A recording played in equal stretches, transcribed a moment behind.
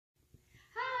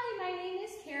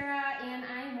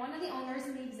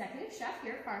executive chef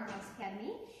here at Farmhouse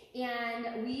Academy,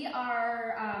 and we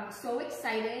are so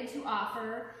excited to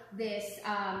offer this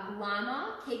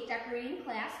llama cake decorating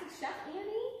class with Chef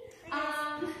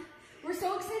Annie. We're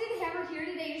so excited to have her here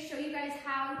today to show you guys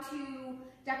how to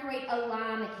decorate a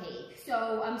llama cake.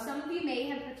 So some of you may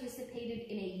have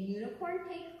participated in a unicorn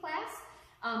cake class.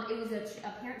 It was a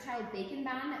parent-child bake-and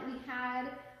bond that we had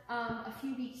a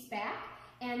few weeks back.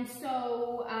 And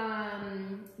so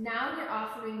now we're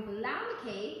offering the llama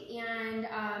cake, and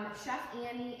Chef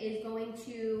Annie is going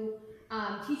to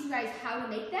teach you guys how to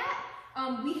make that.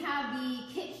 We have the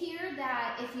kit here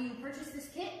that if you purchase this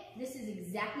kit, this is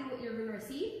exactly what you're going to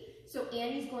receive. So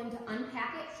Annie's going to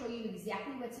unpack it, show you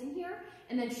exactly what's in here,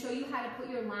 and then show you how to put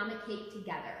your llama cake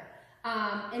together.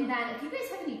 And then if you guys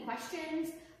have any questions,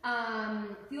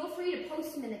 feel free to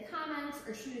post them in the comments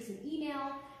or shoot us an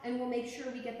email, and we'll make sure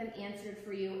we get them answered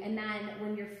for you. And then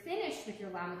when you're finished with your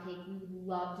llama cake, we would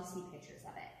love to see pictures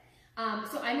of it.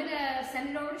 So I'm going to send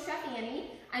it over to Chef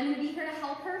Annie. I'm going to be here to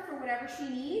help her for whatever she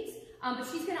needs, but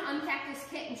she's going to unpack this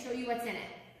kit and show you what's in it.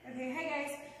 Okay, hi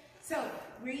guys. So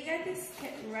we got this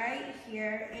kit right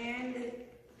here, and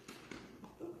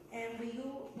what you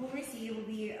will receive will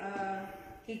be a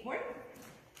cake board.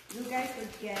 You guys will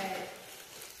get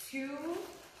 2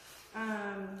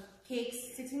 cakes,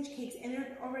 6-inch cakes, and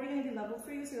they're already going to be leveled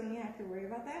for you, so you don't even have to worry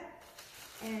about that.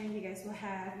 And you guys will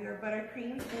have your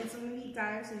buttercream, and it's going to be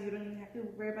dyed, so you don't even have to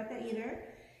worry about that either.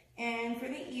 And for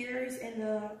the ears and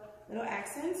the little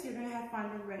accents, you're going to have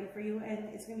fondant ready for you, and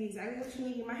it's going to be exactly what you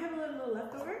need. You might have a little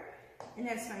leftover, and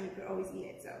that's fine. You could always eat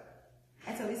it, so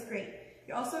that's always great.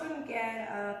 You're also going to get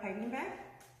a piping bag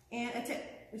and a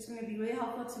tip, which is going to be really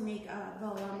helpful to make the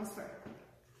llama's fur.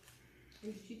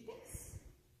 Here's your toothpicks.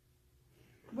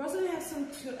 We're also going to have some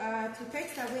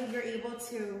toothpicks, that way you're able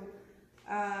to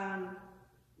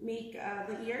make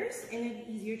the ears, and it'd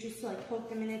be easier just to like poke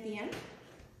them in at the end.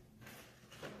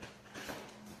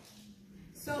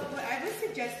 So what I would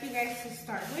suggest you guys to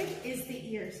start with is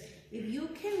the ears. If you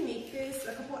can make this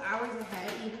a couple hours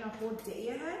ahead, even a whole day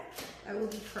ahead, that will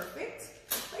be perfect.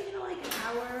 But you know, like an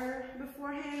hour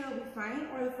beforehand, it'll be fine,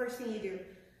 or the first thing you do.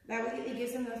 That way it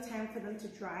gives them enough time for them to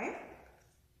dry.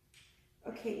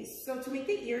 Okay, so to make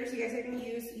the ears, you guys are going to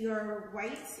use your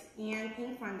white and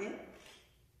pink fondant.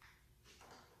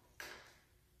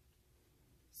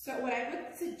 So what I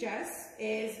would suggest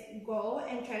is go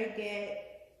and try to get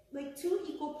like 2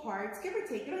 equal parts, give or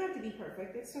take. You don't have to be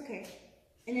perfect, it's okay.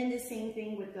 And then the same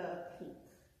thing with the pink.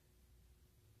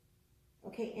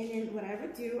 Okay, and then what I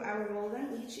would do, I would roll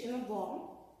them each in a ball.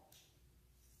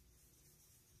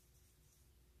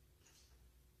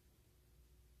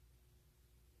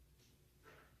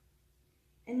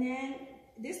 And then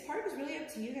this part is really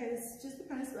up to you guys. It just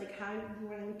depends like how you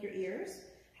want to make your ears,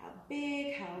 how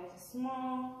big, how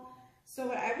small. So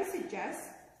what I would suggest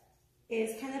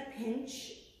is kind of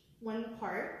pinch one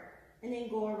part and then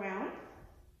go around,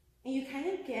 and you kind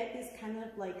of get this kind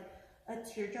of like a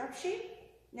teardrop shape.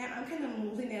 Now I'm kind of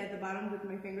moving it at the bottom with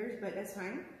my fingers, but that's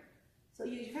fine. So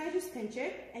you kind of just pinch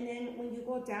it, and then when you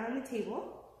go down on the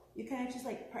table, you kind of just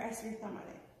like press your thumb on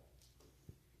it.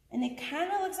 And it kind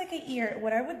of looks like an ear.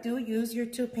 What I would do, use your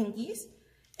 2 pinkies,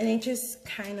 and then just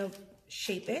kind of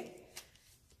shape it.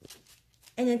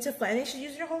 And then to flatten it, you should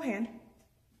use your whole hand.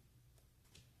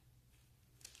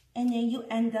 And then you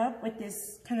end up with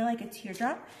this kind of like a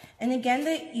teardrop. And again,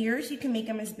 the ears, you can make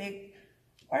them as big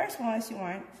or as small as you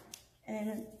want. And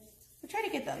then we'll try to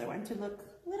get the other one to look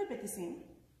a little bit the same.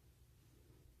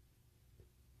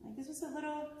 Like this was a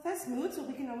little, it's not smooth, so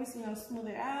we can always, you know, smooth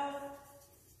it out.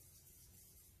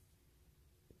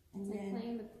 And it's then like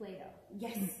playing with Play-Doh.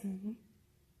 Yes. Mm-hmm.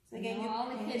 So again, all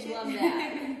the kids love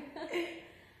that.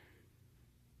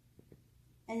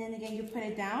 And then again, you put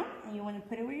it down, and you want to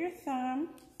put it with your thumb,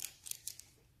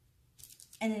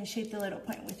 and then shape the little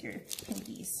point with your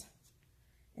pinkies,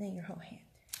 and then your whole hand.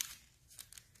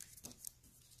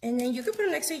 And then you can put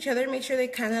them next to each other, make sure they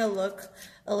kind of look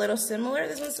a little similar.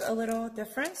 This one's a little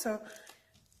different, so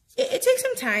it takes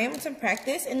some time, some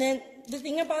practice. And then the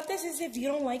thing about this is if you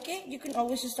don't like it, you can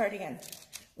always just start again.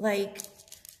 Like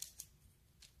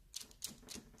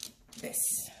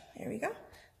this. There we go.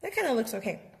 That kind of looks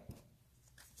okay.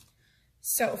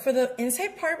 So for the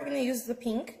inside part, we're going to use the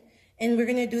pink, and we're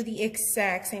going to do the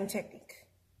exact same technique.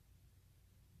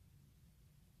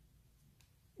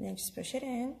 And then just push it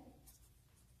in.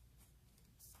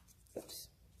 Oops.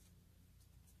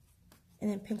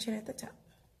 And then pinch it at the top.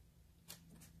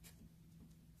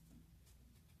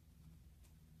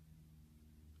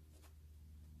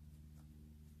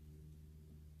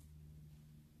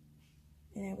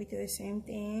 And then we do the same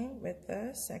thing with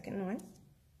the second one.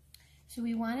 So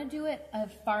we want to do it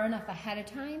far enough ahead of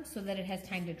time so that it has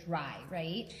time to dry,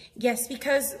 right? Yes,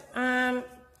 because right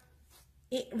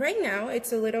now it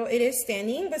is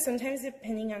standing, but sometimes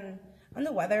depending on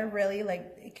the weather, really,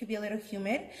 like it could be a little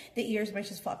humid, the ears might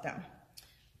just flop down.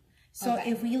 So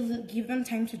if we give them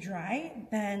time to dry,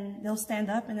 then they'll stand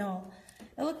up and they'll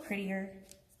look prettier,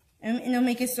 and it'll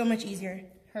make it so much easier.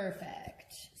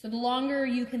 Perfect. So the longer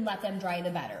you can let them dry,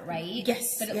 the better, right?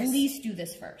 Yes. But at least do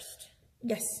this first.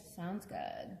 Yes. Sounds good.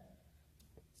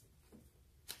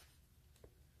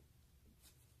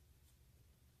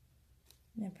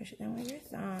 And then push it down with your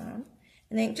thumb.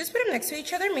 And then just put them next to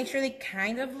each other. Make sure they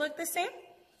kind of look the same.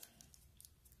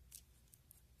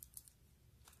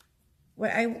 What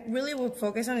I really will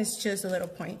focus on is just a little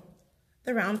point.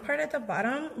 The round part at the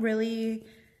bottom really,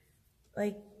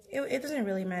 like, it doesn't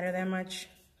really matter that much.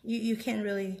 You can't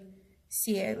really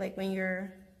see it, like,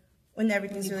 when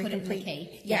everything's really complete. It in the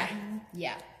cake. Yeah.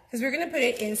 Yeah. Because we're going to put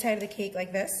it inside of the cake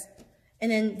like this.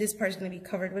 And then this part's going to be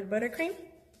covered with buttercream.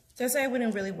 So that's why I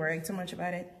wouldn't really worry too much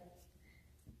about it.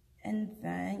 And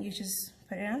then you just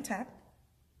put it on top.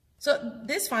 So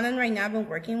this fondant right now, I've been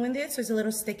working with it, so it's a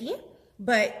little sticky.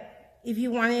 But if you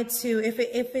wanted to, if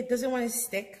it doesn't want to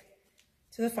stick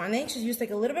to the fondant, just use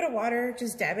like a little bit of water,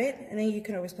 just dab it, and then you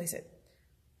can always place it.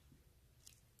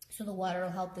 So the water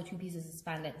will help the two pieces of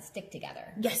fondant stick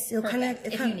together. Yes, it'll kind of,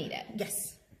 if you need it.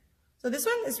 Yes. So this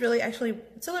one is really actually,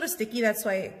 it's a little sticky, that's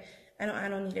why I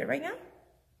don't need it right now.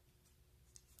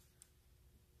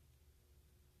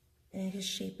 And just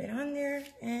shape it on there,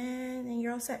 and then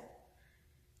you're all set.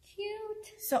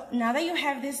 Cute. So now that you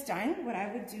have this done, what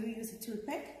I would do, use a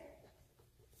toothpick,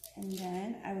 and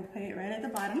then I would put it right at the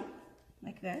bottom,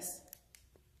 like this.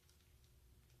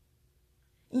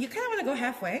 And you kind of want to go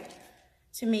halfway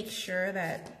to make sure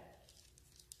that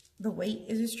the weight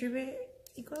is distributed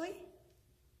equally.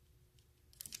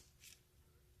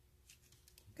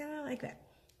 Kind of like that.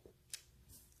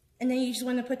 And then you just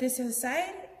want to put this to the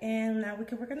side, and now we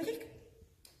can work on the cake.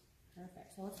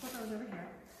 Perfect. So let's put those over here.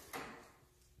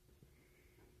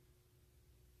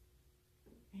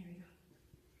 There we go.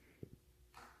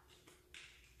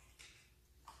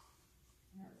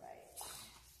 All right.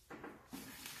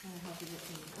 I'm gonna help you get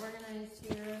things organized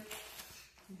here.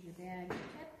 Here's your bag, your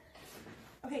tip.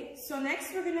 Okay, so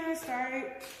next we're gonna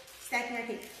start stacking our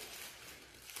cake.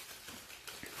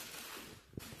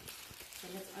 So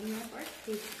let's unwrap our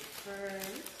cake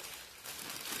first.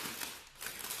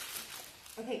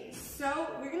 Okay, so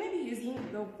we're gonna be using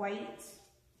the white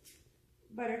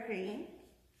buttercream.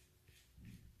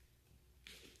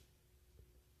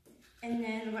 And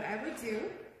then what I would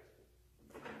do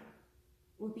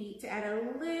would be to add a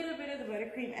little bit of the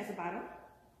buttercream at the bottom.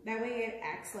 That way it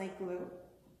acts like glue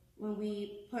when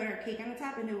we put our cake on the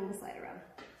top, and it will slide around.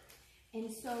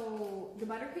 And so the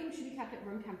buttercream should be kept at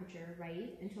room temperature,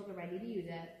 right? Until they're ready to use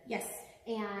it. Yes.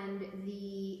 And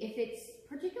if it's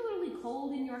particularly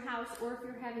cold in your house, or if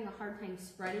you're having a hard time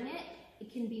spreading it,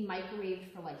 it can be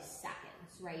microwaved for like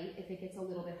seconds, right? If it gets a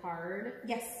little bit hard.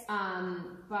 Yes.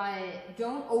 But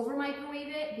don't over microwave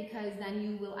it, because then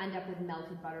you will end up with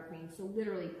melted buttercream. So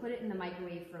literally put it in the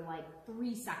microwave for like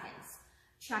 3 seconds.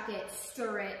 Check it,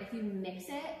 stir it. If you mix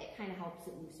it, it kind of helps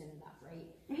it loosen it up, right?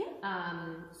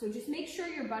 Mm-hmm. So just make sure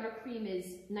your buttercream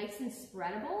is nice and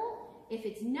spreadable. If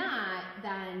it's not,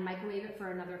 then microwave it for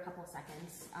another couple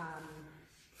seconds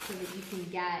so that you can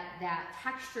get that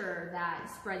texture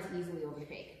that spreads easily over the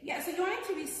cake. Yeah, so you want it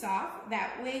to be soft.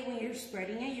 That way, when you're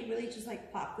spreading it, you really just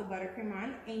like pop the buttercream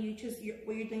on, and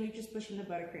what you're doing, you're just pushing the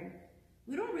buttercream.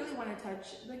 We don't really want to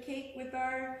touch the cake with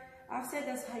our offset.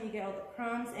 That's how you get all the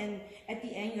crumbs, and at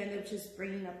the end, you end up just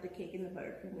bringing up the cake and the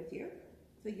buttercream with you.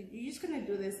 So you're just gonna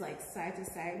do this like side to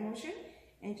side motion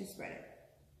and just spread it.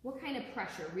 What kind of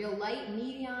pressure? Real light,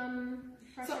 medium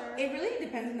pressure? So it really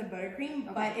depends on the buttercream,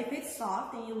 okay. But if it's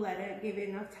soft and you let it, give it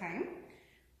enough time,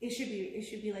 it should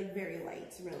be like very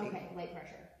light, really. Okay, light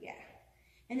pressure. Yeah.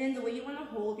 And then the way you want to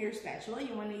hold your spatula,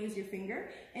 you want to use your finger.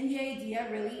 And the idea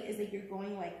really is that you're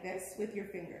going like this with your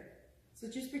finger. So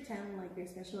just pretend like your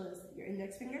spatula is your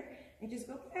index finger, and just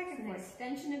go back and forth. An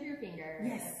extension of your finger.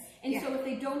 Yes. And so if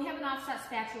they don't have an offset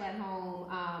spatula at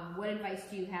home, what advice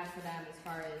do you have for them as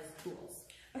far as tools?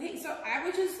 Okay, so I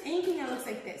would just, anything that looks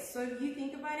like this. So if you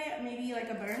think about it, maybe like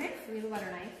a butter knife. We have a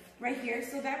butter knife. Right here.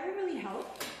 So that would really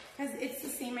help, because it's the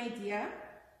same idea.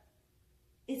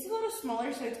 It's a little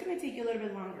smaller, so it's going to take you a little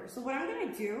bit longer. So what I'm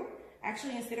going to do,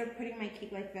 actually, instead of putting my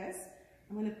cake like this,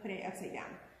 I'm going to put it upside down.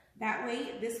 That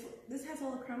way, this has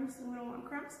all the crumbs, the little one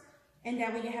crumbs. And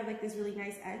that way you have like this really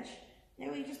nice edge.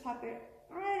 That way you just pop it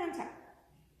right on top.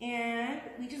 And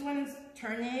we just want to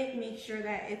turn it, make sure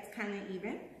that it's kind of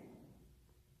even.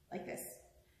 like this.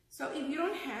 So if you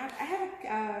don't have, I have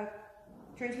a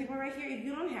turntable right here. If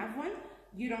you don't have one,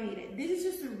 you don't need it. This is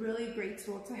just a really great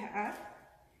tool to have.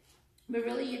 But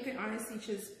really, you can honestly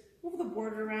just move the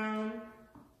board around,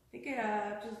 pick it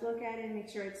up, just look at it, make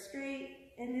sure it's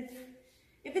straight. And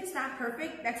if it's not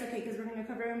perfect, that's okay, because we're going to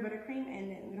cover it in buttercream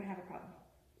and then we don't have a problem.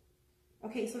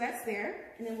 Okay, so that's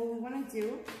there. And then what we want to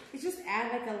do is just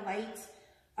add like a light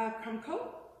crumb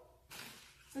coat.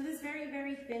 So this very,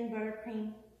 very thin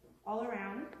buttercream all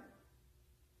around.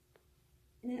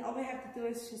 And then all we have to do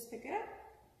is just pick it up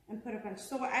and put a bunch.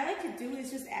 So what I like to do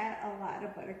is just add a lot of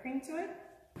buttercream to it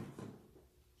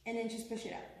and then just push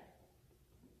it up.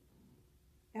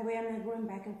 That way I'm not going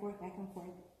back and forth, back and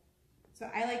forth. So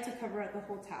I like to cover up the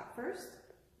whole top first.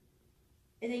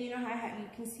 And then you know how you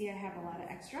can see I have a lot of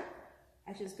extra.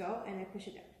 I just go and I push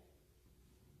it down.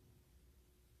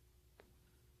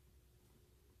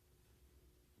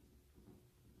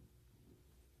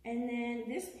 And then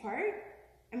this part,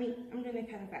 I mean, I'm doing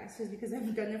it kind of fast just because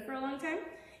I've done it for a long time.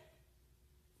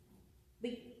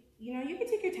 But you know, you can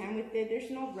take your time with it.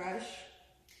 There's no rush.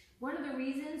 One of the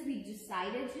reasons we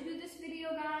decided to do this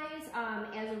video, guys,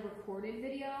 as a recorded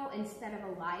video instead of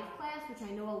a live class, which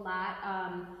I know a lot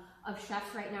of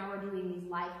chefs right now are doing these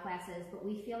live classes, but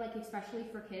we feel like especially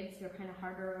for kids, they're kind of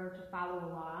harder to follow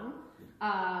along.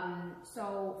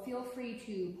 So feel free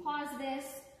to pause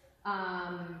this,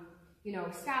 you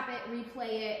know, stop it,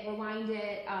 replay it, rewind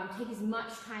it, take as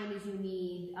much time as you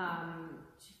need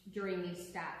during these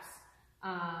steps.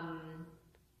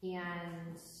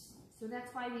 And so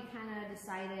that's why we kind of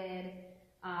decided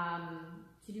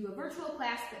to do a virtual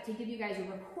class, but to give you guys a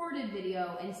recorded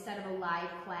video instead of a live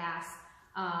class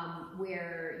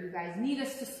where you guys need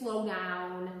us to slow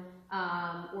down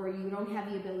or you don't have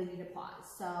the ability to pause.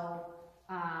 So,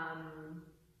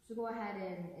 so go ahead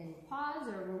and pause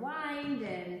or rewind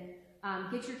and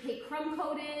get your cake crumb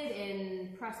coated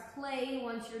and press play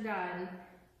once you're done.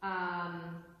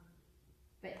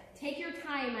 But take your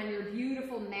time on your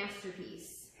beautiful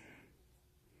masterpiece.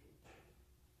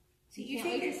 So you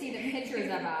can't wait to see the pictures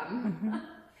of them.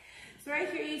 So right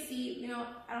here you see, you know,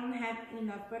 I don't have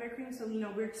enough buttercream, so you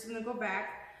know, we're just gonna go back,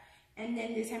 and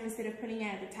then this time instead of putting it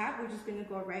at the top, we're just gonna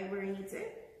go right where it needs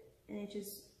it, and then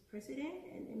just press it in,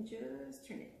 and then just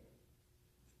turn it.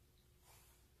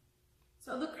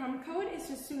 So the crumb coat is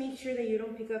just to make sure that you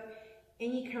don't pick up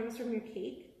any crumbs from your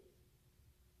cake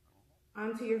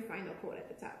onto your final coat at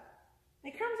the top.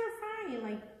 Like, crumbs are fine,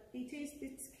 like they taste,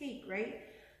 it's cake, right?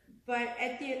 But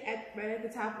right at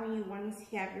the top, when you want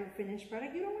to have your finished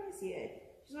product, you don't want to see it.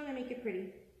 You just want to make it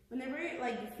pretty. Whenever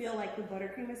like you feel like the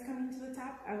buttercream is coming to the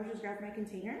top, I would just grab my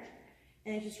container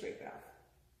and then just scrape it off.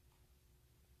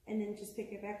 And then just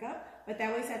pick it back up. But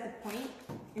that way it's at the point,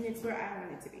 and it's where I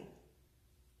want it to be.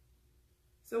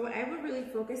 So what I would really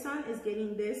focus on is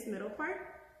getting this middle part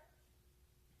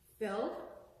filled.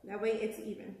 That way it's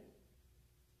even.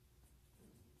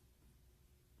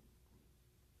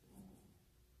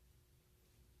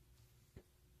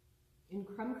 And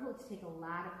crumb coats take a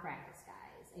lot of practice,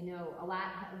 guys. I know a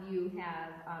lot of you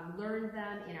have learned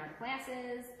them in our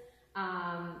classes.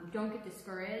 Don't get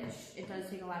discouraged. It does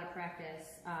take a lot of practice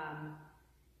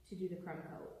to do the crumb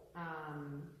coat.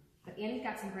 But Annie's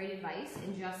got some great advice,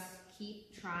 and just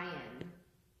keep trying.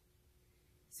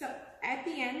 So at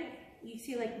the end, you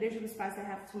see like there's some spots that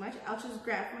have too much. I'll just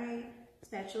grab my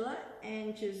spatula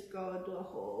and just go do a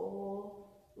whole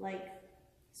like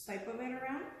swipe of it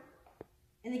around.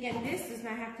 And again, this does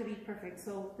not have to be perfect,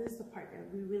 so this is the part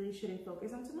that we really shouldn't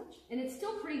focus on too much. And it's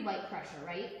still pretty light pressure,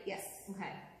 right? Yes.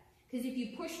 Okay. Because if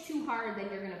you push too hard, then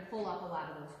you're going to pull up a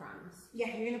lot of those crumbs. Yeah,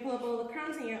 you're going to pull up all the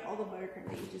crumbs and all the buttercream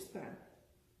that you just put on.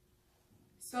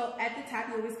 So at the top,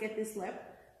 you always get this lip.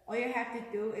 All you have to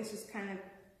do is just kind of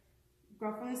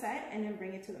go from the side and then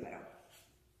bring it to the middle.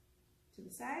 To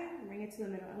the side, bring it to the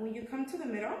middle. And when you come to the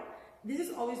middle, this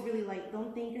is always really light.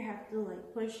 Don't think you have to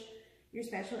like push your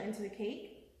spatula into the cake.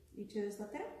 You just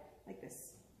lift it up like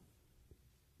this.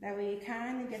 That way it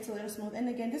kind of gets a little smooth. And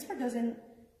again, this part doesn't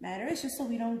matter. It's just so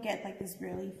we don't get like this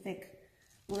really thick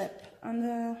lip on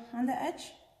the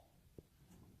edge.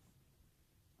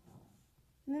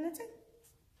 And then that's it.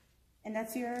 And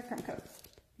that's your crumb coat.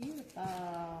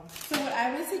 Beautiful. So what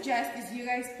I would suggest is you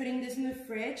guys putting this in the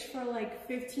fridge for like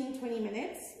 15-20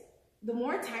 minutes. The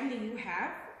more time that you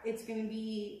have, it's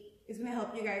gonna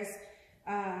help you guys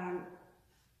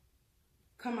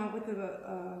come up with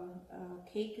a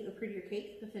cake, a prettier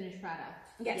cake. The finished product.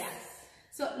 Yes.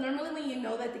 So normally when you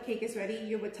know that the cake is ready,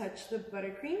 you would touch the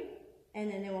buttercream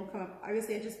and then it won't come up.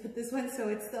 Obviously I just put this one so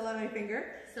it's still on my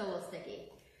finger. Still a little sticky.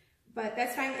 But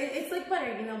that's fine. It's like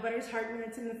butter, you know, butter's hard when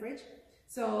it's in the fridge.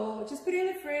 So just put it in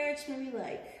the fridge, maybe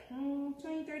like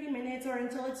 20-30 minutes, or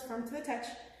until it's firm to the touch.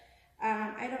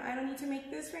 I don't need to make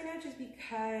this right now just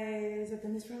because I've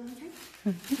done this for a long time.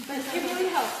 But it really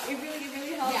helps. It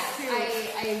really helps. Yes, too.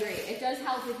 I agree. It does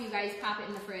help if you guys pop it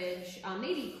in the fridge.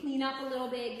 Maybe clean up a little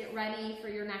bit, get ready for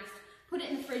your next. Put it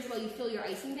in the fridge while you fill your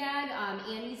icing bag.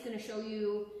 Annie's going to show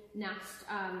you next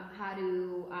how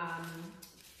to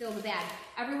fill the bag.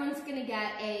 Everyone's going to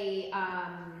get a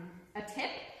tip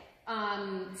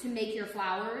to make your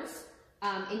flowers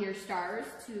in your stars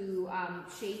to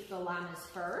shape the llama's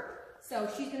fur. So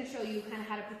she's going to show you kind of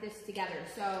how to put this together.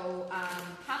 So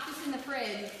pop this in the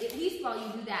fridge, at least while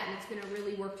you do that, and it's going to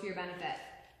really work to your benefit.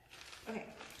 Okay,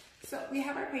 so we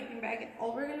have our piping bag, and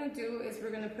all we're going to do is we're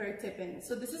going to put our tip in.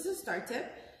 So this is a star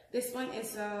tip. This one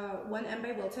is 1M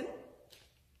by Wilton.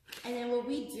 And then what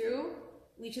we do,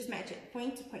 we just match it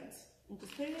point to point. And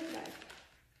just put it in the bag.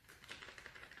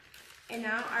 And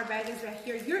now our bag is right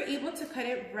here. You're able to cut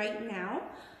it right now.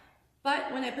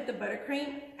 But when I put the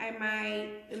buttercream,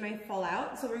 it might fall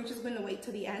out. So we're just going to wait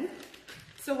till the end.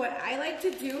 So what I like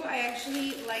to do, I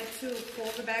actually like to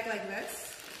fold the bag like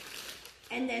this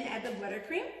and then add the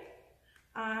buttercream.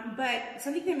 But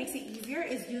something that makes it easier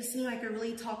is using like a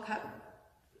really tall cup.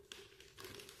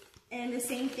 And the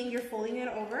same thing, you're folding it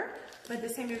over, but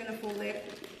this time you're going to fold it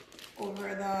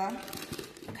over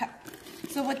the cup.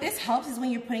 So what this helps is when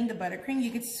you're putting the buttercream,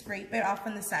 you can scrape it off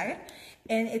on the side,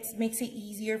 and it makes it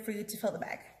easier for you to fill the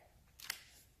bag.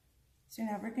 So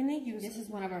now we're gonna use... This is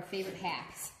one of our favorite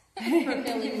hacks for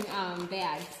filling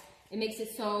bags. It makes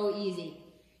it so easy.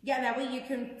 Yeah, that way you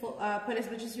can put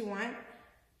as much as you want.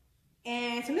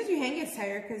 And sometimes your hand gets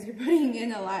tired because you're putting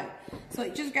in a lot. So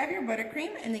just grab your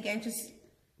buttercream, and again, just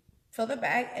fill the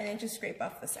bag, and then just scrape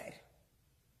off the side.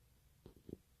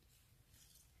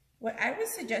 What I would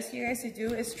suggest you guys to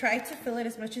do is try to fill it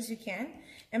as much as you can,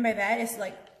 and by that it's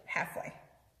like halfway.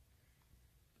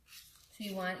 So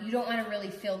you don't want to really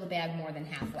fill the bag more than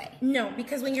halfway. No,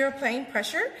 because when you're applying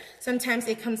pressure, sometimes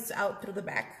it comes out through the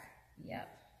back. Yep.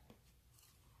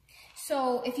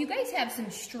 So if you guys have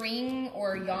some string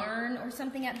or yarn or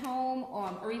something at home,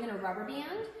 or even a rubber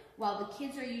band, while the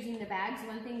kids are using the bags,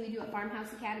 one thing we do at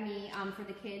Farmhouse Academy for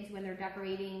the kids when they're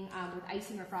decorating with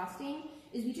icing or frosting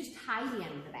is we just tie the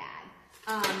end of the bag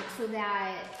so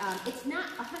that it's not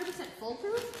 100%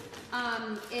 foolproof.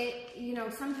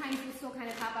 Sometimes we still kind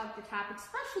of pop out the top,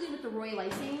 especially with the royal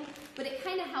icing, but it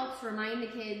kind of helps remind the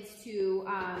kids to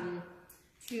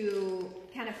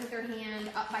kind of put their hand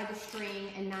up by the string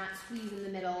and not squeeze in the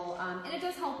middle. And it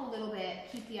does help a little bit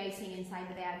keep the icing inside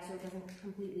the bag so it doesn't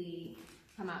completely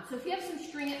come out. So if you have some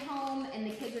string at home and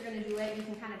the kids are going to do it, you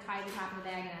can kind of tie the top of the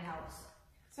bag and it helps.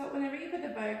 So whenever you put the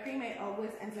buttercream, it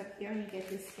always ends up here and you get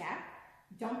this gap.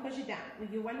 Don't push it down.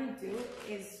 What you want to do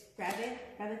is grab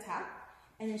it by the top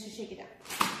and then just shake it down.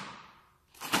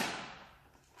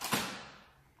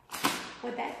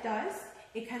 What that does,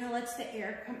 it kind of lets the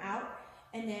air come out,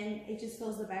 and then it just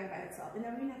fills the bag by itself. And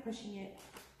then we're not pushing it.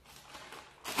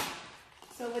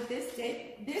 So what this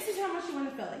did, this is how much you want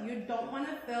to fill it. You don't want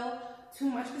to fill too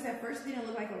much because at first it didn't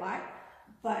look like a lot,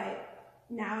 but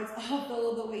now it's all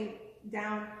filled all the way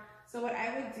down. So what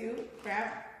I would do,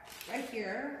 grab right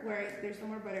here where there's no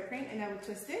more buttercream, and I would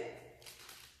twist it.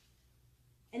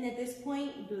 And at this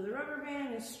point, do the rubber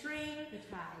band, the string,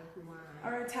 A tie if you want.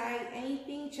 Or a tie,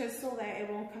 anything just so that it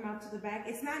won't come out to the back.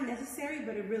 It's not necessary,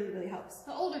 but it really helps.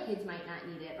 The older kids might not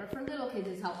need it, but for little kids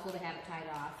it's helpful to have it tied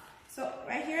off. So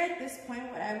right here at this point,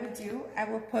 what I would do, I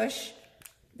will push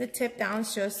the tip down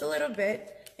just a little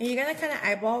bit, and you're gonna kind of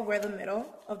eyeball where the middle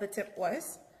of the tip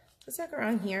was. So it's like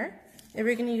around here. Then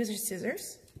we're gonna use our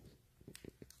scissors,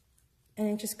 and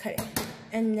then just cut it,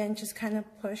 and then just kind of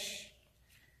push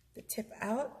the tip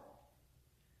out,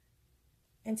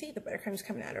 and see, the buttercream is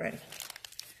coming out already.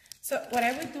 So what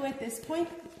I would do at this point,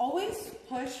 always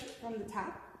push from the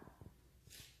top.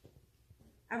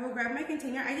 I will grab my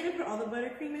container. I didn't put all the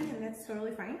buttercream in, and that's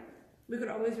totally fine. We could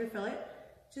always refill it.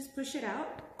 Just push it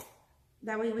out.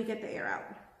 That way we get the air out,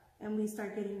 and we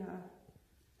start getting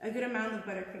a good amount of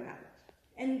buttercream out.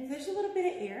 And there's a little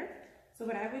bit of air, so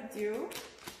what I would do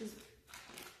is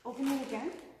open it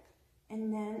again,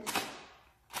 and then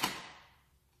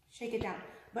shake it down.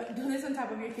 But do this on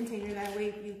top of your container, that way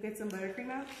if you get some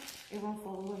buttercream out, it won't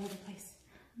fall all over the place.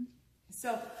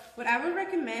 So what I would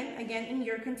recommend, again, in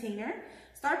your container,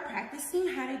 start practicing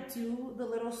how to do the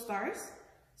little stars.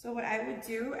 So what I would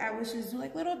do, I would just do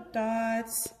like little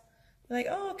dots, like,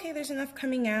 oh, okay, there's enough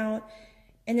coming out.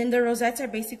 And then the rosettes are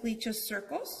basically just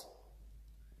circles.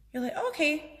 You're like, oh,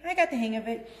 okay, I got the hang of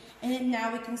it. And then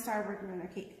now we can start working on our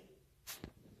cake.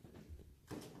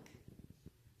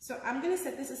 So I'm gonna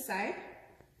set this aside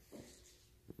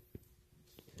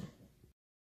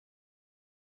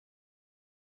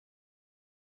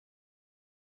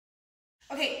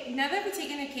Okay, now that we've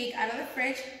taken the cake out of the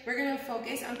fridge, we're gonna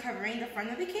focus on covering the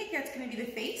front of the cake. That's gonna be the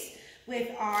face with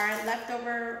our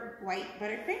leftover white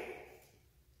buttercream.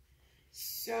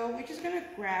 So we're just gonna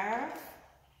grab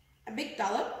a big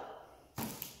dollop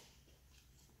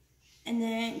and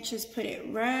then just put it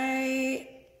right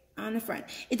on the front.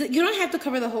 You don't have to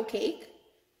cover the whole cake,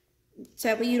 so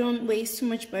that way you don't waste too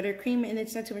much buttercream and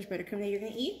it's not too much buttercream that you're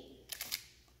gonna eat.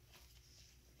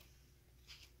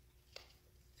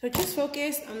 So just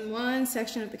focus on one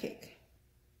section of the cake.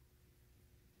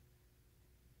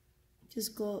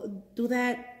 Just do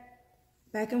that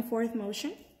back and forth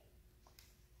motion.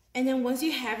 And then once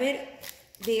you have it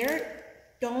there,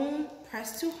 don't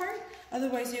press too hard,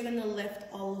 otherwise you're gonna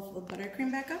lift all of the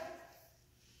buttercream back up.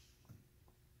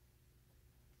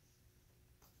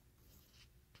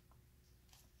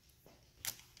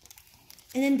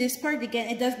 And then this part,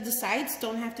 again, the sides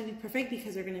don't have to be perfect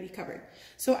because they're gonna be covered.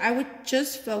 So I would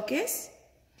just focus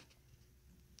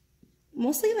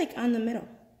mostly like on the middle.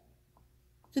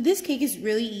 So this cake is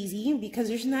really easy because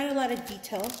there's not a lot of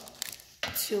detail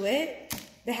to it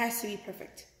that has to be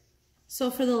perfect. So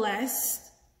for the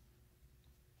last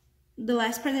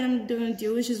part that I'm gonna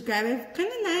do is just grab it, kind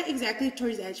of not exactly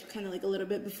towards the edge, kind of like a little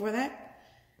bit before that.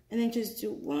 And then just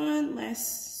do one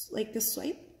last, like this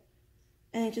swipe.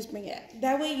 And then just bring it up.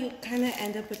 That way you kind of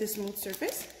end up with a smooth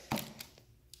surface.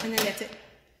 And then that's it.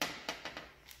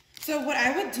 So what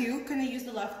I would do, kind of use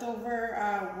the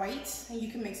leftover white, and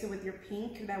you can mix it with your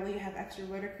pink. That way you have extra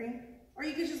buttercream. Or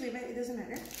you can just leave it, it doesn't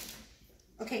matter.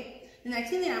 Okay, the next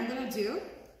thing that I'm gonna do,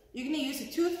 you're gonna use a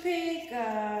toothpick,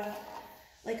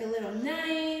 like a little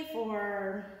knife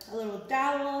or a little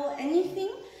dowel, anything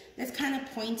that's kind of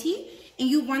pointy. And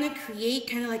you wanna create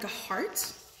kind of like a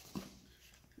heart.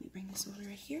 Bring this over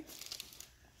right here.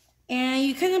 And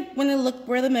you kind of want to look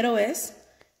where the middle is.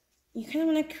 You kind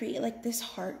of want to create like this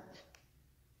heart.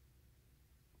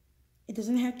 It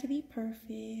doesn't have to be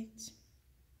perfect.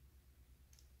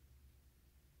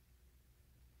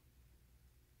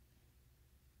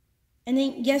 And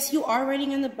then, yes, you are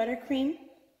writing on the buttercream,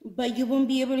 but you won't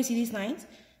be able to see these lines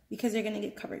because they're going to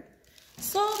get covered.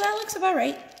 So that looks about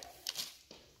right.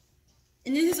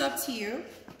 And this is up to you.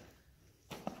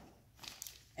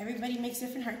 Everybody makes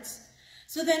different hearts.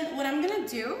 So then what I'm gonna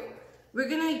do, we're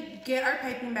gonna get our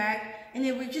piping bag and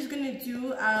then we're just gonna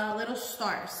do little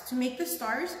stars. To make the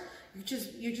stars,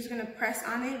 you're just gonna press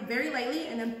on it very lightly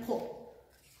and then pull.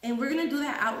 And we're gonna do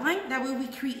that outline, that way we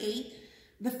create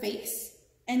the face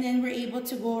and then we're able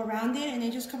to go around it and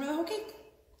then just cover the whole cake.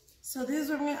 So this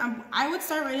is what I would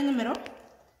start right in the middle.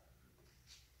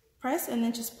 Press and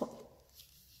then just pull.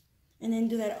 And then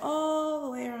do that all the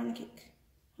way around the cake,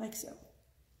 like so.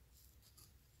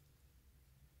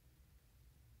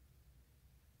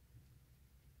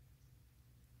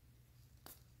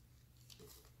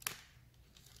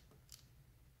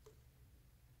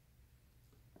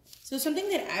 So something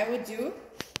that I would do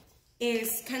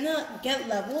is kind of get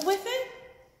level with it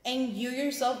and you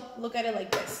yourself look at it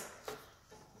like this.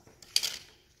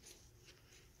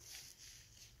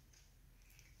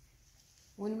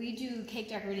 When we do cake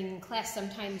decorating in class,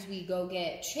 sometimes we go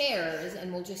get chairs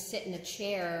and we'll just sit in a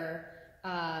chair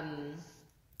and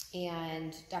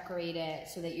decorate it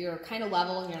so that you're kind of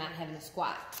level and you're not having to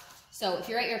squat. So if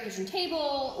you're at your kitchen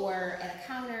table or at a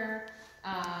counter,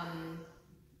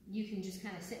 you can just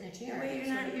kind of sit in a chair.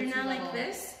 You're not like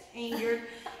this, and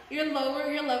you're lower,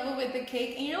 you're level with the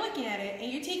cake, and you're looking at it, and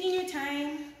you're taking your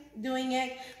time doing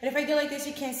it. But if I do like this,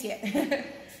 you can't see it.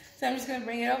 So I'm just gonna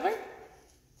bring it over,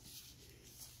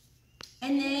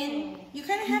 and then you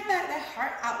kind of have that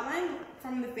heart outline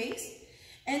from the face,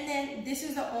 and then this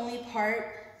is the only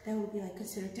part that will be like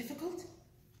considered difficult.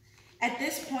 At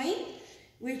this point,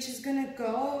 we're just gonna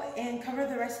go and cover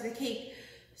the rest of the cake.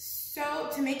 So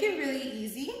to make it really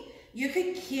easy, you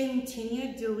could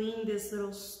continue doing this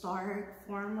little star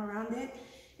form around it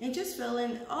and just fill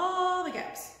in all the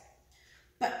gaps.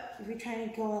 But if you're trying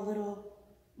to go a little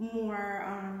more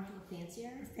fancy,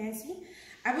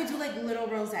 I would do like little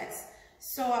rosettes.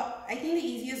 So I think the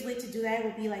easiest way to do that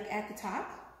would be like at the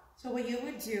top. So what you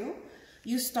would do,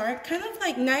 you start kind of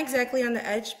like not exactly on the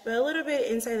edge, but a little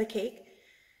bit inside the cake.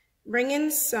 Bring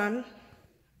in some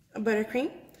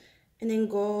buttercream. And then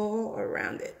go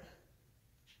around it.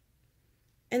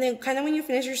 And then kind of when you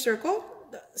finish your circle,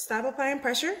 stop applying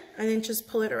pressure and then just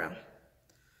pull it around.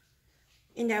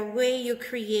 And that way you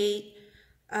create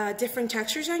different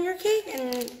textures on your cake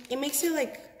and it makes it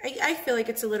like, I feel like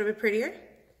it's a little bit prettier.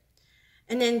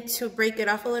 And then to break it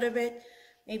off a little bit,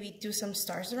 maybe do some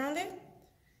stars around it.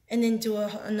 And then do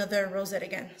another rosette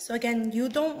again. So again, you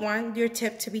don't want your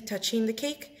tip to be touching the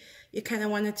cake. You kind of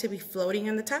want it to be floating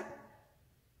on the top.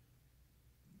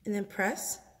 and then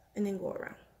press, and then go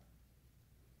around.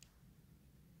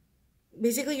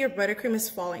 Basically, your buttercream is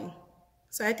falling.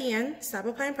 So at the end, stop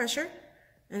applying pressure,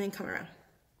 and then come around.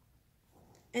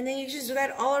 And then you just do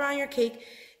that all around your cake.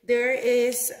 There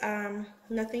is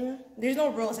there's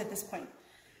no rules at this point.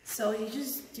 So you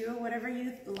just do whatever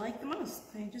you like the most,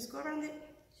 and just go around it.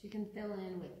 So you can fill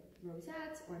in with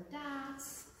rosettes or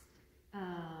dots.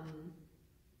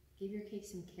 Give your cake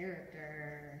some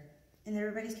character. And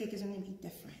everybody's cake is going to be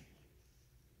different.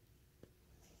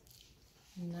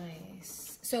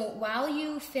 Nice. So while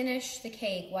you finish the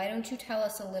cake, why don't you tell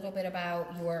us a little bit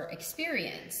about your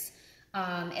experience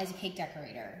as a cake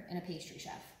decorator and a pastry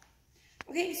chef?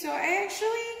 Okay, so I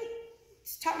actually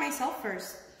taught myself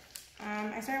first.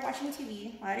 I started watching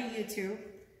TV, a lot of YouTube,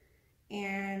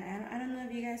 and I don't know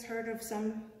if you guys heard of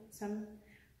some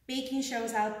baking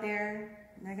shows out there.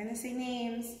 I'm not gonna say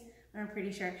names, I'm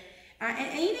pretty sure. And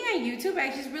anything on YouTube, I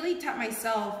just really taught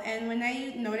myself. And when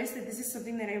I noticed that this is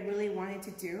something that I really wanted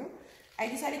to do, I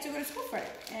decided to go to school for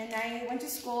it. And I went to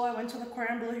school. I went to the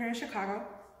Cordon Bleu here in Chicago,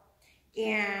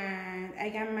 and I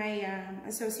got my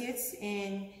associates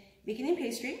in baking and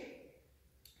pastry.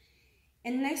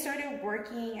 And then I started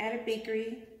working at a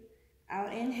bakery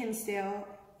out in Hinsdale,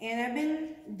 and I've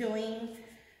been doing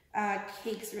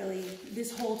cakes really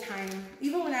this whole time.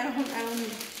 Even when I don't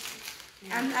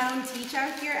teach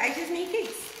out here, I just make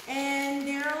cakes, and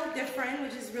they're all different,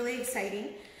 which is really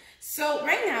exciting. So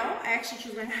right now, I actually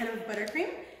just ran out of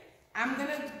buttercream. I'm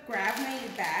gonna grab my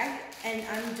bag and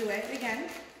undo it again,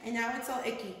 and now it's all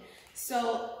icky.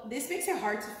 So this makes it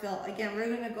hard to fill. Again, we're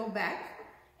gonna go back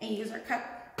and use our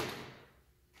cup.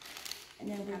 And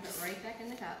then we'll Pop it right back in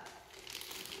the cup.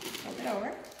 Flip it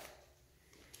over.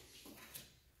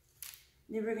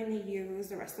 Then we're going to use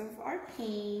the rest of our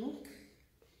pink.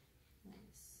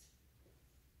 Nice.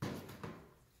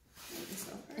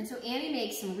 And so Annie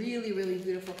makes some really, really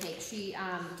beautiful cakes. She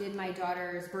did my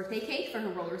daughter's birthday cake for her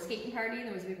roller skating party.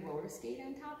 There was a big roller skate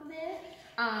on top of it.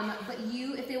 But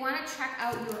if they want to check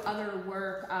out your other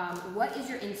work, what is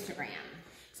your Instagram?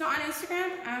 So on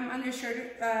Instagram, I'm under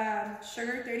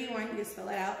sugar31. You spell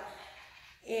it out.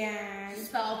 And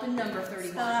spell out the number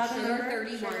 31. Sugar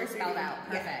 31 spelled out.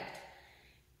 Perfect.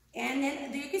 Yeah. And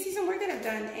then you can see some work that I've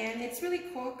done, and it's really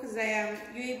cool because I'm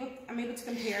able to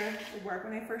compare the work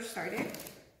when I first started,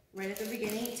 right at the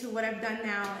beginning, to what I've done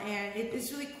now, and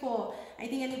it's really cool. I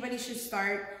think anybody should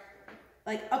start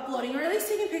like uploading or at least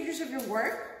taking pictures of your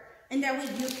work. And that way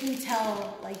you can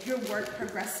tell like your work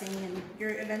progressing and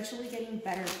you're eventually getting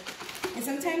better. And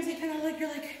sometimes you kind of look, you're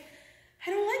like,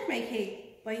 I don't like my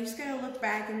cake. But you just gotta look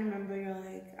back and remember, you're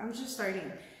like, I'm just starting.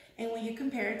 And when you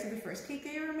compare it to the first cake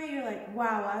that you ever made, you're like,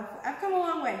 wow, I've come a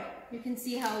long way. You can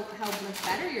see how much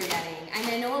better you're getting. And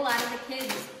I know a lot of the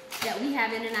kids that we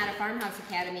have in and out of Farmhouse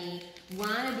Academy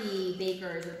want to be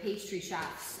bakers or pastry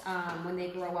chefs when they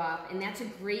grow up. And that's a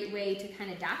great way to kind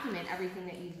of document everything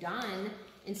that you've done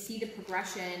and see the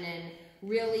progression and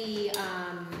really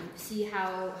see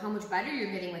how much better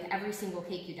you're getting with every single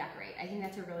cake you decorate. I think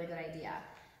that's a really good idea.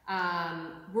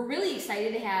 We're really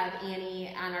excited to have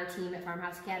Annie on our team at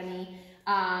Farmhouse Academy.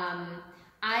 I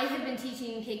have been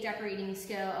teaching cake decorating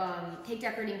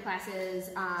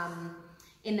classes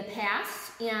in the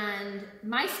past, and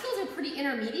my skills are pretty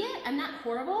intermediate. I'm not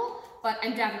horrible, but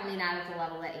I'm definitely not at the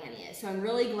level that Annie is. So I'm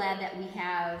really glad that we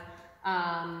have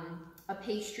a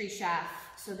pastry chef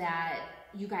so that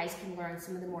you guys can learn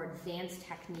some of the more advanced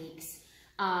techniques.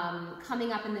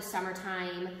 Coming up in the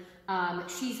summertime,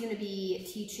 she's going to be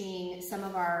teaching some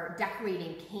of our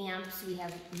decorating camps. We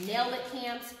have Nailed It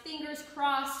camps, fingers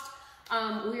crossed.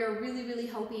 We are really, really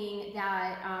hoping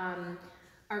that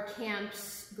our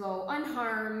camps go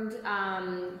unharmed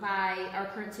by our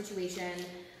current situation.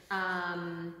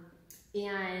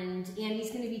 And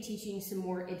Andy's going to be teaching some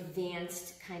more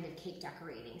advanced kind of cake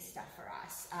decorating stuff for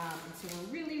us. So we're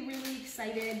really, really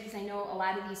excited because I know a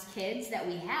lot of these kids that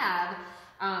we have,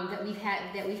 that we've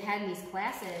had in these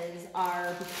classes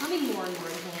are becoming more and more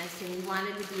advanced, and we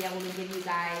wanted to be able to give you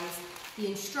guys the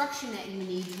instruction that you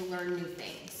need to learn new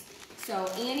things. So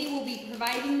Annie will be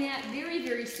providing that very,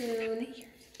 very soon.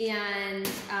 And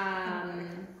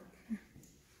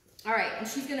all right, and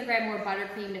she's going to grab more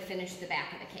buttercream to finish the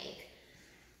back of the cake.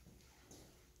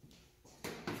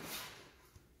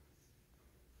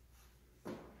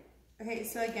 Okay,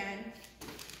 so again,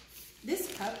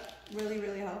 this cup really,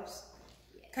 really helps.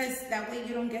 Because that way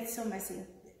you don't get so messy.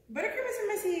 Buttercream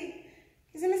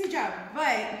is a messy job,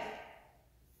 but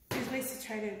there's ways to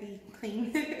try to be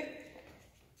clean.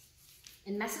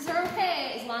 And messes are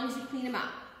okay as long as you clean them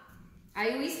up. I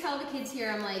always tell the kids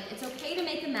here, I'm like, it's okay to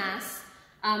make a mess.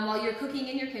 while you're cooking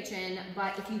in your kitchen,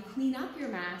 but if you clean up your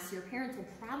mess, your parents will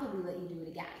probably let you do it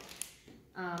again.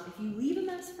 If you leave a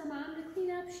mess for mom to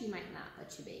clean up, she might not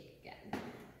let you bake again.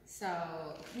 So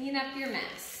clean up your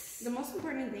mess. The most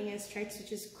important thing is try to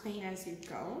just clean as you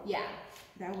go. Yeah.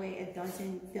 That way it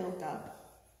doesn't build up.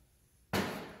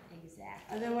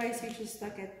 Exactly. Otherwise you're just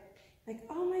stuck at like,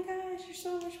 oh my gosh, there's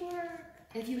so much work.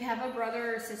 If you have a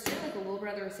brother or sister, like a little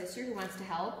brother or sister who wants to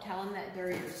help, tell them that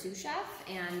they're your sous chef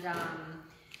and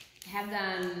have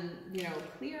them, you know,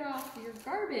 clear off your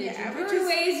garbage and burn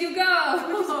away as you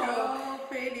go.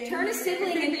 Turn a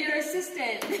sibling into your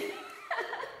assistant.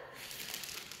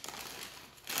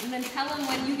 And then tell them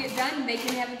when you get done, they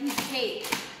can have a piece of cake.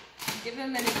 Give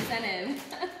them an incentive.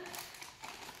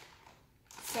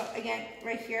 So again,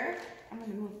 right here, I'm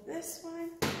gonna move this one.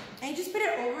 And you just put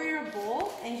it over your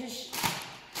bowl and just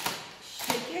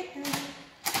shake it and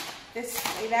this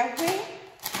way, that way.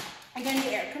 Again,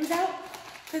 the air comes out.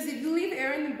 Because if you leave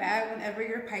air in the bag whenever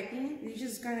you're piping, you're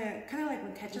just gonna, kind of like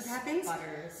when ketchup happens,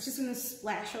 it's just gonna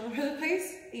splash all over the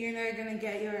place. And you're not gonna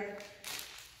get your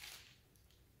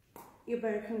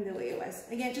buttercream the way it was.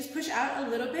 Again, just push out a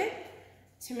little bit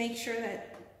to make sure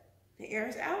that the air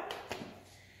is out.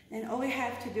 And all we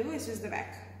have to do is just the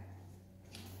back.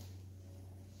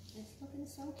 It's looking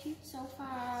so cute so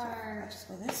far. So I'll just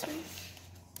go this way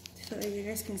so that you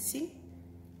guys can see.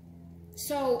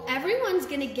 So everyone's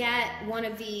gonna get one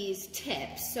of these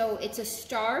tips. So it's a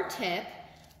star tip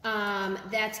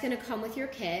that's gonna come with your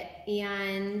kit,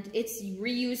 and it's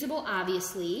reusable,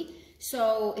 obviously.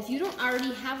 So if you don't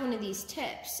already have one of these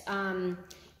tips,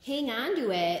 hang on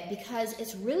to it because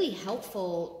it's really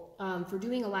helpful for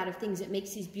doing a lot of things. It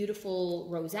makes these beautiful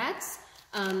rosettes.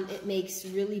 It makes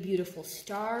really beautiful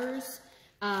stars.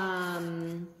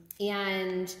 In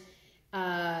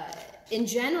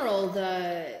general,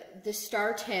 the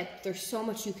star tip, there's so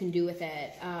much you can do with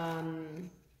it.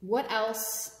 What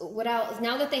else,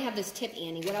 now that they have this tip,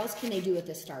 Annie, what else can they do with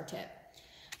the star tip?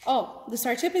 Oh, the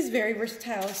star tip is very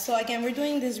versatile. So again, we're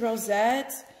doing these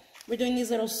rosettes, we're doing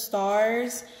these little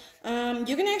stars.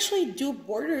 You can actually do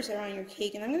borders around your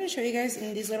cake, and I'm going to show you guys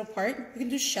in this little part. You can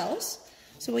do shells.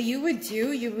 So what you would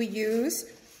do, you would use,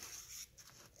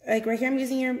 like right here I'm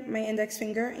using my index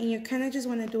finger, and you kind of just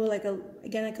want to do like a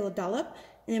little dollop,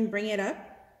 and then bring it up,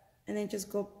 and then just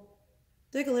go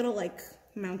like a little like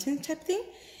mountain type thing.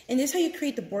 And this is how you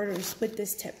create the borders with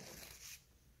this tip.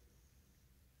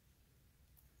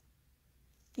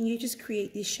 And you just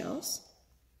create these shells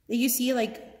that you see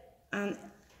like on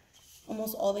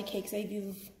almost all the cakes that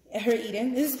you've ever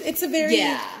eaten. It's a very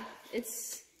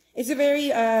it's a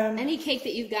very any cake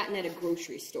that you've gotten at a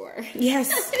grocery store.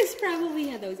 Yes, it's probably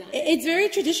had those on. It's very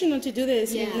traditional to do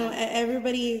this. Yeah. You know,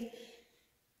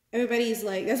 everybody's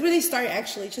like, that's where they start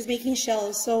actually, just making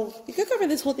shells. So you could cover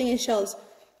this whole thing in shells.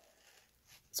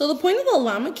 So the point of the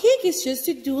llama cake is just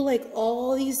to do like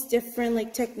all these different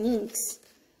like techniques.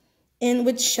 And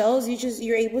with shells,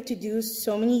 you're able to do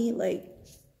so many like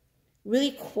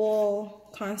really cool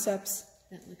concepts.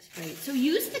 That looks great. So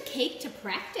use the cake to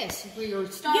practice for your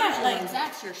stars, your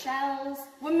rosettes, your shells.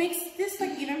 What makes this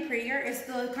like even prettier is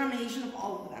the combination of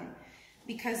all of them.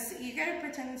 Because you gotta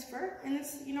pretend it's fur, and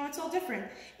it's, you know, it's all different.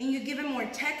 And you give it more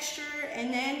texture,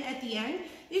 and then at the end,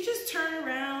 you just turn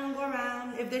around, go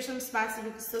around. If there's some spots that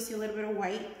you can still see a little bit of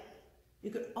white,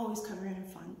 you could always cover it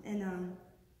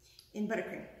in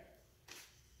buttercream.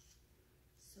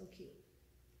 So cute.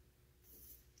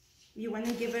 You want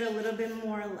to give it a little bit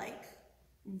more like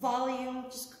volume,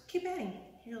 just keep adding.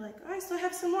 You're like, oh, I still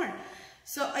have some more.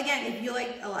 So again, if you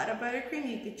like a lot of buttercream,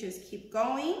 you could just keep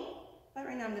going. But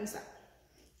right now I'm gonna stop.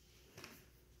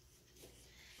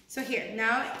 So here,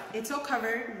 now it's all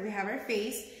covered. We have our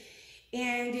face.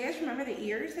 And do you guys remember the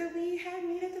ears that we had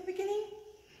made at the beginning?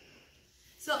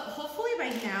 So hopefully by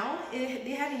now,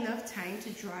 they had enough time to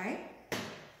dry.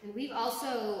 And we've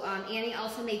also, Annie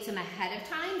also made some ahead of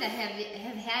time that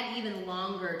have had even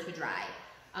longer to dry.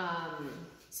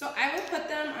 So I would put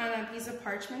them on a piece of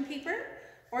parchment paper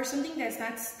or something that's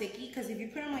not sticky, because if you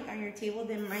put them like on your table,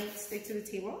 they might stick to the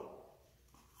table.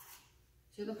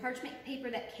 So the parchment paper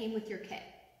that came with your kit.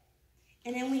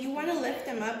 And then when you want to lift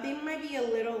them up, they might be a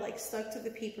little like stuck to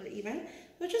the paper even.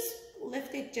 So just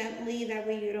lift it gently, that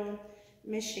way you don't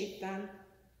misshape them.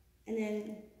 And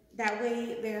then that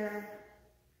way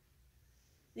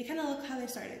they kind of look how they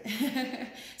started.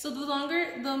 So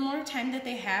the more time that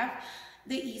they have,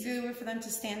 the easier for them to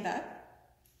stand up.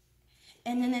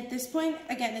 And then at this point,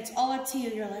 again, it's all up to you.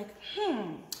 You're like,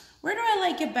 where do I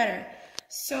like it better?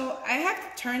 So I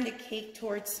have to turn the cake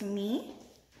towards me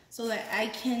so that I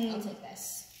can... I'll take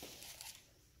this.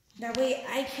 That way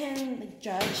I can like,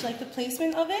 judge like the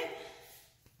placement of it.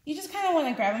 You just kind of want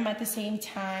to grab them at the same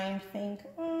time. Think,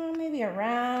 oh, maybe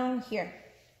around here.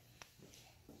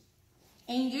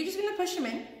 And you're just going to push them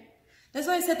in. That's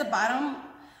why I said the bottom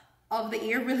of the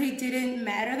ear really didn't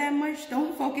matter that much.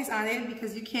 Don't focus on it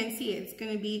because you can't see it. It's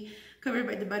going to be covered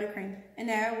by the buttercream. And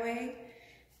that way,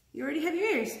 you already have your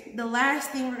ears. The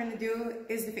last thing we're going to do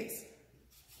is the face.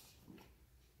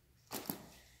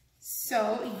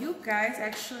 So you guys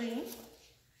actually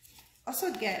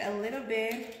also get a little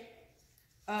bit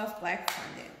of black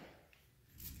fondant.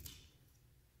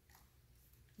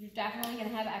 You're definitely going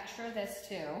to have extra of this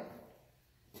too.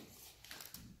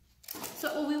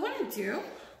 So what we want to do,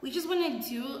 we just want to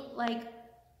do like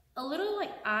a little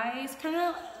like eyes, kind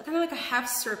of like a half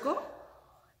circle.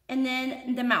 And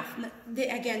then the mouth.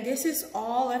 Again, this is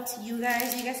all up to you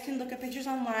guys. You guys can look at pictures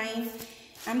online.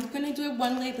 I'm going to do it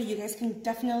one way, but you guys can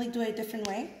definitely do it a different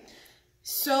way.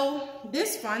 So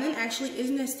this fondant actually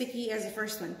isn't as sticky as the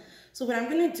first one. So what I'm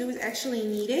going to do is actually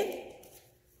knead it.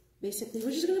 Basically,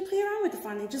 we're just going to play around with the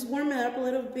fondant. Just warm it up a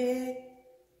little bit.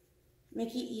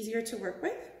 Make it easier to work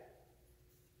with.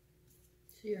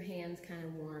 So your hands kind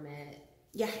of warm it.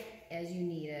 Yeah. As you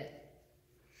knead it.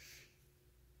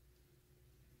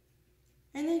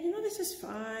 And then, you know, this is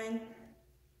fun.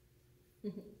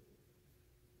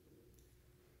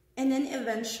 And then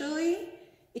eventually,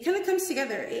 it kind of comes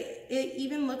together. It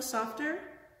even looks softer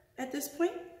at this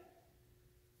point.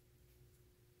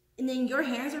 And then your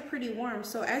hands are pretty warm.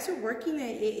 So as you're working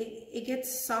it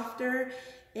gets softer.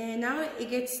 And now it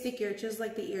gets stickier, just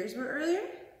like the ears were earlier.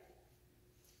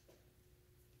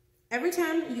 Every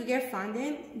time you get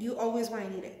fondant, you always want to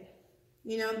knead it.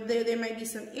 You know, there might be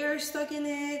some air stuck in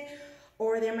it.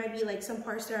 Or there might be like some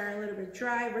parts that are a little bit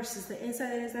dry versus the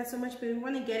inside that is not so much, but we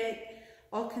want to get it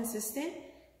all consistent.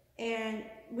 And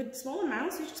with small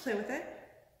amounts, you just play with it.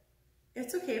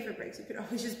 It's okay if it breaks. You could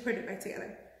always just put it back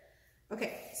together.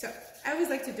 Okay, so I always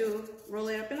like to roll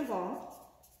it up in a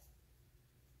ball.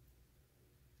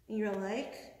 And you're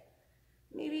like,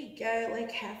 maybe get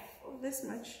like half of this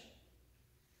much.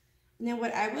 And then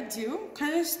what I would do,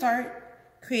 kind of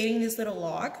start creating this little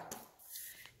log.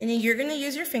 And then you're gonna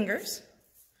use your fingers.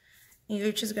 And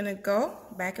you're just gonna go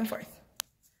back and forth.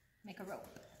 Make a rope.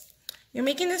 You're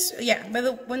making this, yeah,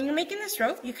 but when you're making this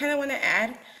rope, you kind of want to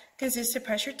add consistent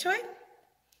pressure to it.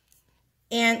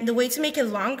 And the way to make it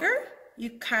longer,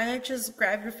 you kind of just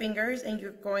grab your fingers and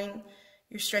you're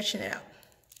stretching it out.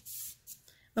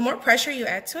 The more pressure you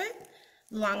add to it,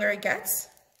 the longer it gets.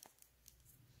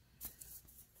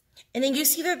 And then you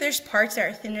see that there's parts that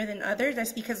are thinner than others.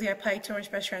 That's because we applied too much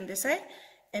pressure on this side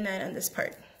and not on this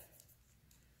part.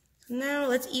 Now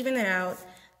let's even it out.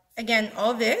 Again,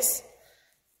 all this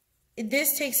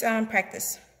takes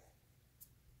practice.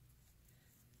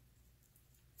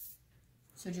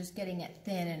 So just getting it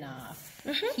thin enough.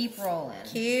 Keep rolling.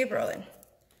 Keep rolling.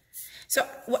 So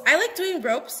well, I like doing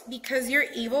ropes because you're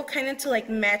able kind of to like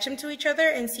match them to each other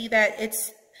and see that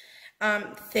it's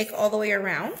thick all the way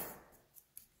around.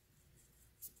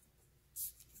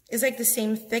 It's like the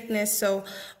same thickness, so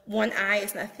one eye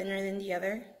is not thinner than the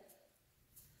other.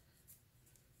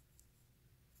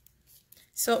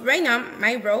 So right now,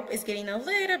 my rope is getting a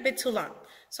little bit too long.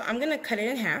 So I'm gonna cut it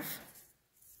in half.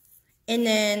 And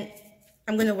then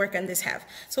I'm gonna work on this half.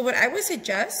 So what I would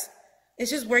suggest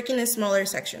is just working in smaller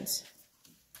sections.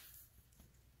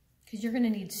 Because you're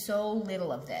gonna need so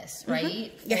little of this,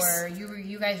 right? Yes. Or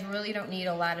you guys really don't need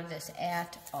a lot of this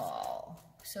at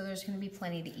all. So there's gonna be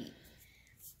plenty to eat.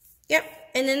 Yep,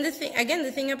 and then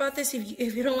the thing about this,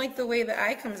 if you don't like the way the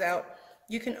eye comes out,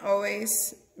 you can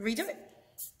always redo it.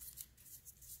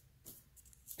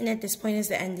 And at this point is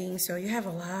the ending, so you have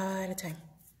a lot of time.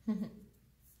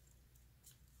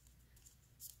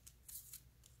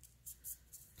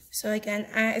 So again,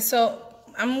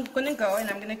 I'm gonna go and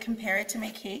I'm gonna compare it to my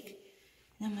cake.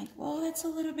 And I'm like, well, that's a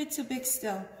little bit too big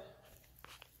still.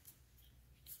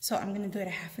 So I'm gonna do it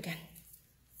a half again.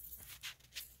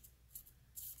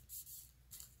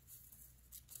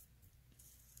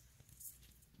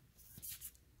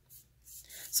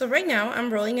 So right now,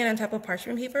 I'm rolling it on top of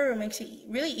parchment paper, which makes it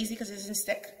really easy because it doesn't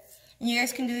stick. And you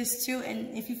guys can do this too,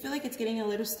 and if you feel like it's getting a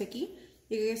little sticky,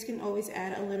 you guys can always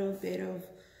add a little bit of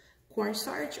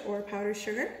cornstarch or powdered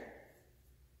sugar.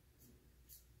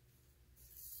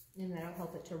 And that'll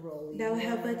help it to roll. That'll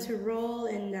help it to roll,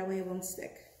 and that way it won't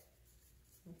stick.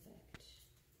 Perfect.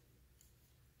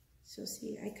 So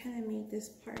see, I kind of made this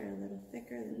part a little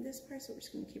thicker than this part, so we're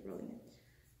just going to keep rolling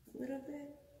it a little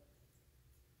bit.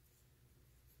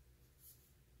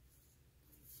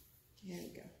 There we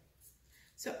go.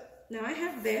 So now I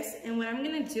have this, and what I'm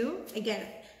gonna do, again,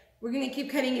 we're gonna keep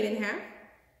cutting it in half.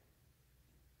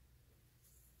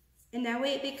 And that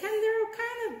way they're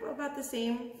kind of about the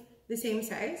same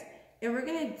size. And we're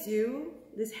gonna do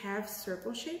this half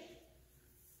circle shape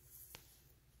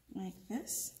like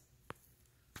this.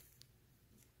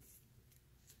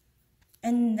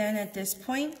 And then at this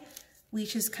point, we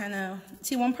just kind of,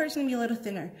 see, one part's gonna be a little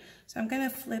thinner. So I'm gonna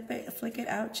flick it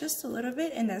out just a little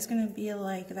bit, and that's gonna be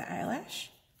like the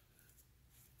eyelash.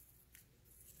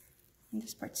 And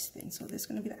this part's thin, so this is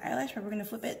gonna be the eyelash, but we're gonna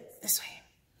flip it this way.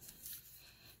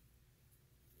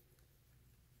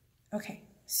 Okay,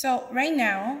 so right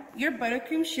now, your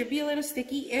buttercream should be a little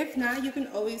sticky. If not, you can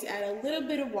always add a little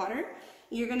bit of water.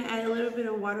 You're gonna add a little bit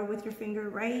of water with your finger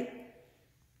right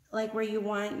like where you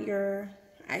want your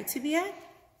eye to be at.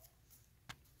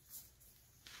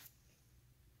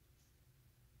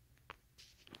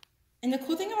 And the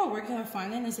cool thing about working with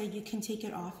fondant is that you can take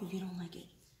it off if you don't like it.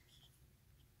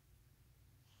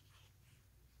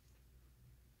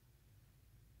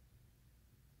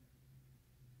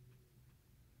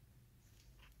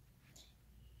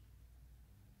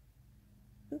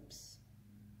 Oops.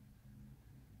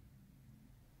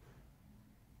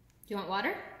 Do you want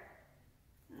water?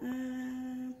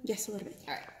 Yes, a little bit.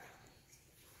 All right.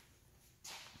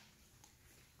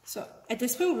 So at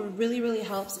this point, what really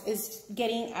helps is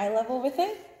getting eye level with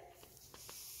it.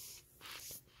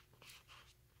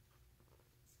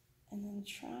 And then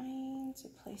trying to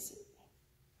place it.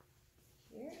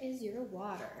 Here is your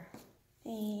water.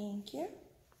 Thank you.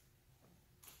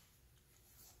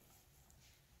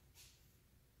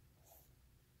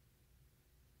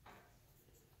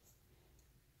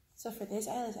 So for this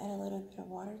eye, let's add a little bit of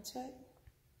water to it.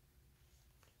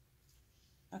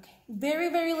 Okay,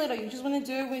 very little. You just want to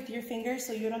do it with your fingers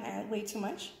so you don't add way too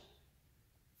much.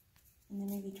 And then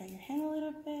maybe dry your hand a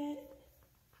little bit.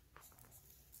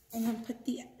 And then put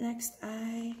the next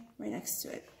eye right next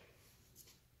to it.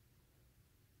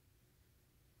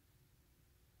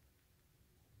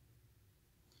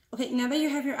 Okay, now that you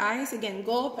have your eyes, again,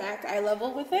 go back eye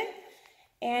level with it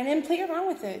and then play around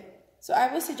with it. So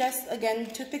I would suggest, again,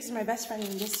 toothpicks is my best friend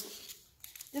in this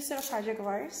little project of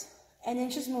ours. And then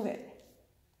just move it.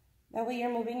 That way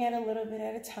you're moving it a little bit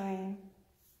at a time.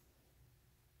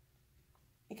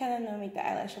 I kind of make the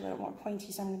eyelash a little more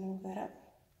pointy, so I'm going to move that up.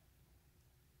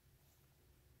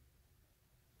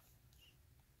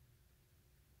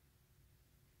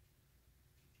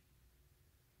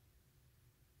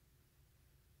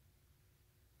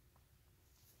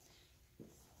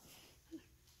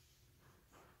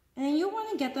 And then you want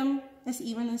to get them as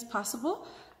even as possible,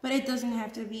 but it doesn't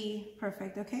have to be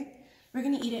perfect, okay? We're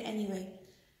going to eat it anyway.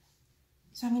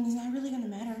 So, I mean, it's not really going to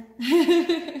matter.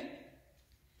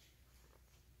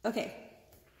 Okay.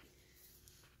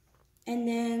 And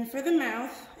then for the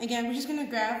mouth, again, we're just going to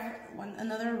grab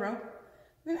another rope.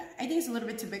 I think it's a little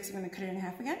bit too big, so I'm going to cut it in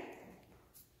half again.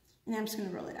 And I'm just going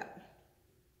to roll it out.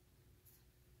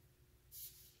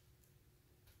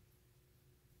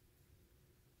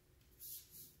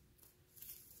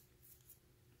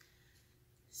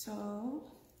 So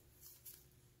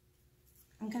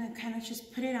I'm gonna kind of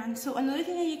just put it on. So another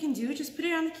thing that you can do, just put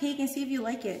it on the cake and see if you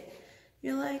like it.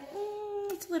 You're like,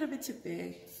 it's a little bit too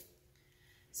big.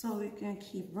 So we're gonna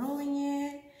keep rolling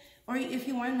it. Or if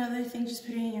you want another thing, just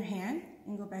put it in your hand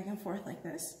and go back and forth like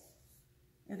this.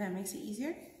 If that makes it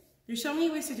easier. There's so many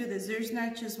ways to do this. There's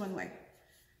not just one way.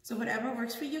 So whatever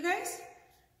works for you guys,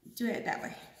 do it that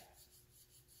way.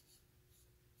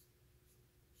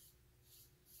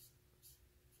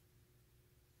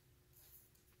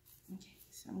 Okay,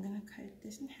 so I'm gonna cut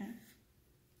this in half.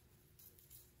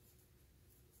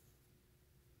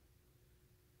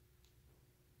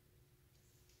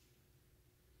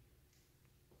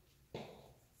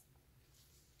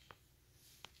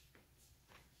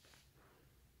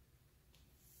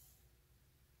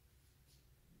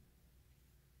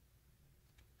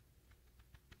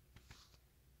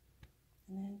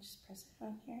 And then just press it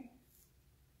on here.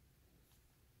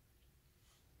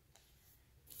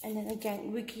 And then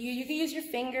again, you can use your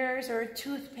fingers or a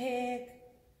toothpick,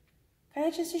 kind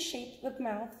of just to shape the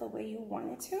mouth the way you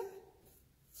want it to.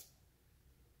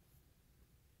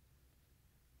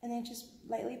 And then just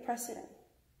lightly press it in.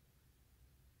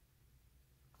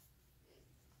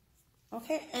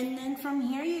 Okay, and then from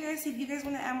here, you guys, if you guys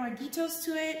want to add more details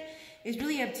to it, it's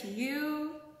really up to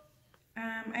you.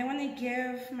 I want to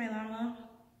give my llama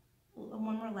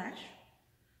one more lash.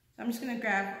 So I'm just going to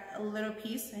grab a little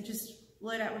piece and just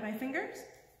blow it out with my fingers.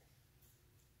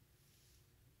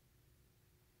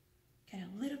 Get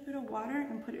a little bit of water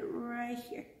and put it right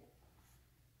here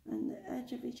on the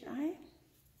edge of each eye.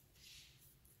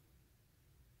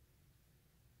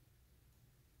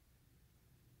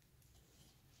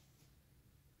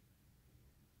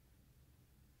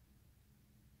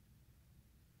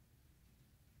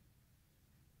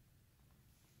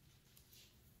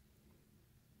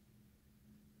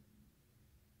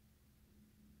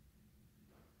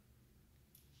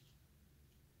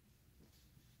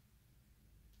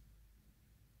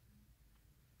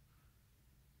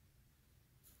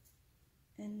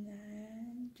 And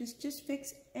then just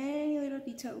fix any little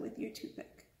detail with your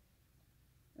toothpick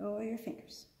or your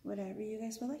fingers, whatever you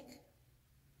guys will like.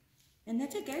 And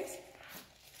that's it, guys.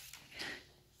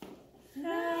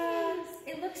 Nice.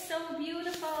 It looks so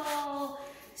beautiful.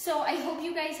 So I hope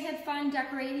you guys had fun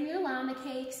decorating your llama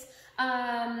cakes.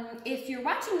 If you're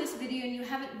watching this video and you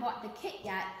haven't bought the kit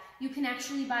yet, you can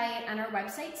actually buy it on our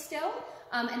website still,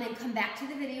 and then come back to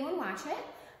the video and watch it.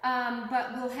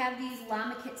 But we'll have these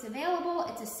llama kits available.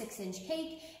 It's a 6-inch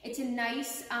cake. It's a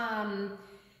nice,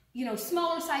 you know,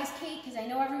 smaller size cake, because I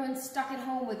know everyone's stuck at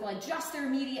home with like just their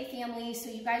immediate family, so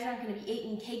you guys aren't going to be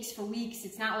eating cakes for weeks.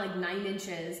 It's not like 9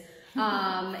 inches.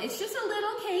 It's just a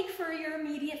little cake for your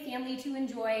immediate family to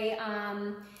enjoy,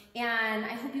 and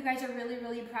I hope you guys are really,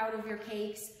 really proud of your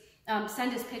cakes.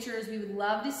 Send us pictures. We would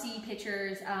love to see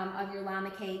pictures of your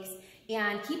llama cakes,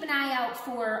 and keep an eye out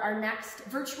for our next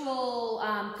virtual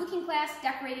cooking class,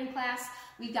 decorating class.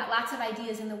 We've got lots of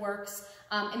ideas in the works,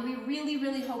 and we really,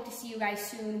 really hope to see you guys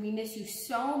soon. We miss you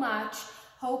so much.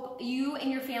 Hope you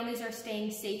and your families are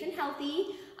staying safe and healthy,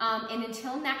 and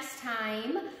until next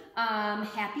time,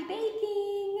 happy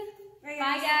baking.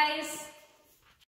 Bye, guys.